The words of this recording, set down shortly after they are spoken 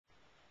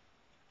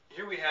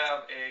here we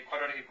have a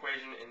quadratic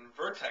equation in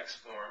vertex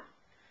form.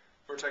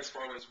 Vertex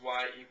form is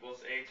y equals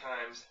a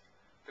times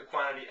the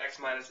quantity x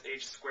minus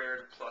h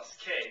squared plus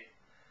k,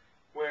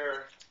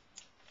 where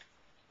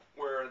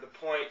the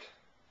point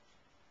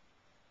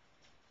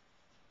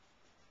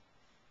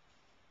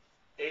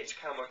h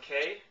comma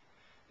k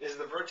is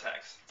the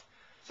vertex.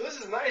 So this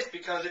is nice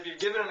because if you're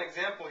given an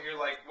example here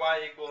like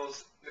y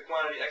equals the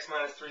quantity x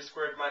minus 3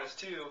 squared minus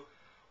 2,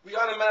 we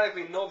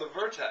automatically know the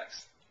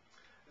vertex.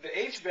 The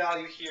h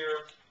value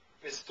here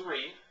is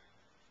 3,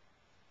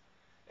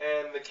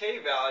 and the k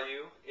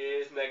value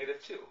is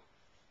negative 2.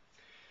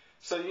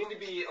 So you need to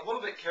be a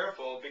little bit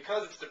careful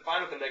because it's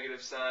defined with a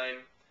negative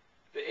sign.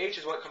 The h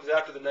is what comes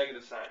after the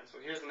negative sign. So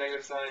here's the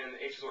negative sign, and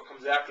the h is what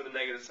comes after the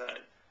negative sign,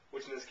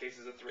 which in this case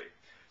is a 3.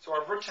 So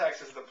our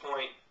vertex is the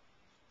point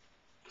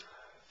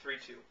 3,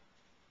 2.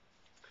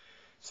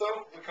 So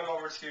we come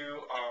over to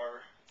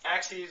our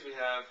axes. We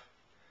have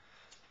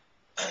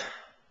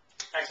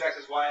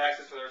x-axis,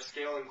 y-axis with our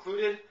scale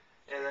included,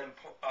 and then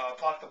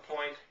plot the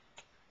point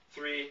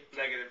 3,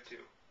 negative 2.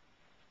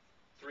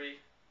 3,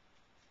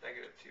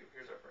 negative 2.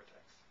 Here's our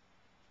vertex.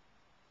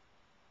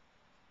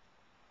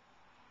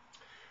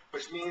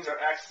 Which means our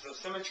axis of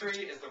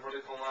symmetry is the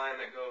vertical line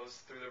that goes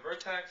through the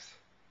vertex,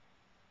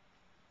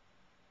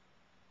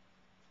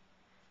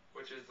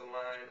 which is the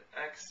line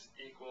x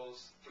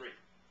equals 3.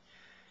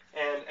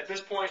 And at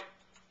this point,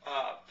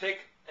 pick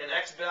an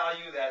x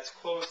value that's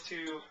close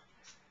to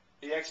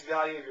the x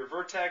value of your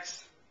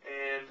vertex,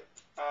 and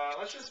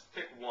let's just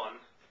pick 1.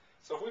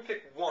 So if we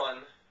pick 1,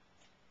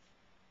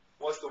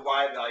 what's the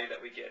y value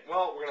that we get?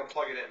 Well, we're going to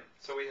plug it in.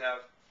 So we have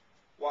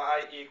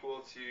y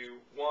equal to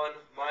 1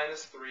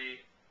 minus 3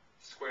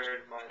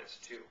 squared minus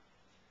 2.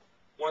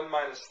 1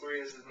 minus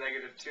 3, this is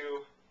negative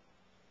 2.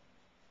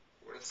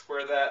 We're going to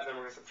square that, and then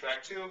we're going to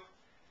subtract 2.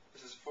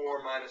 This is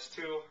 4 minus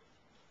 2,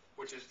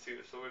 which is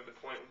 2. So we have the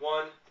point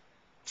 1,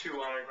 2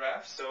 on our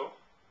graph. So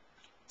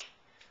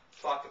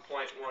plot the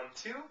point 1,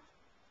 2.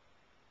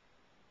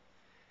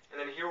 And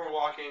then here we're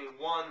walking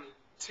 1,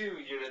 2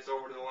 units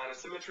over to the line of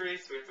symmetry.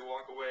 So we have to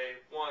walk away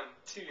 1,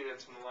 2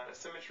 units from the line of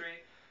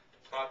symmetry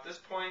to plot this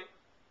point.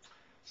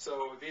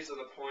 So these are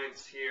the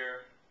points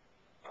here,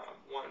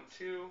 1,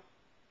 2,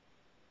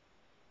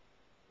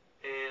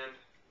 and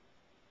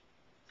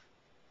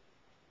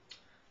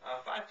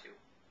 5, 2.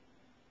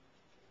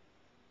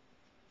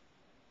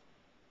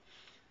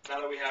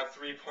 Now that we have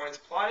 3 points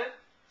plotted,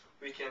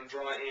 we can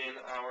draw in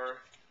our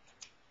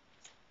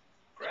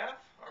graph,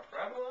 our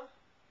parabola.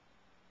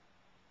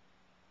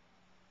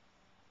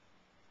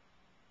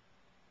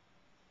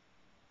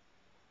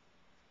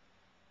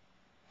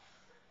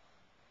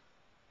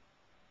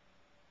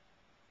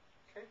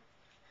 Okay.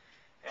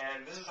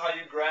 And this is how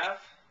you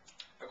graph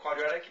a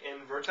quadratic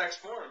in vertex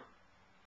form.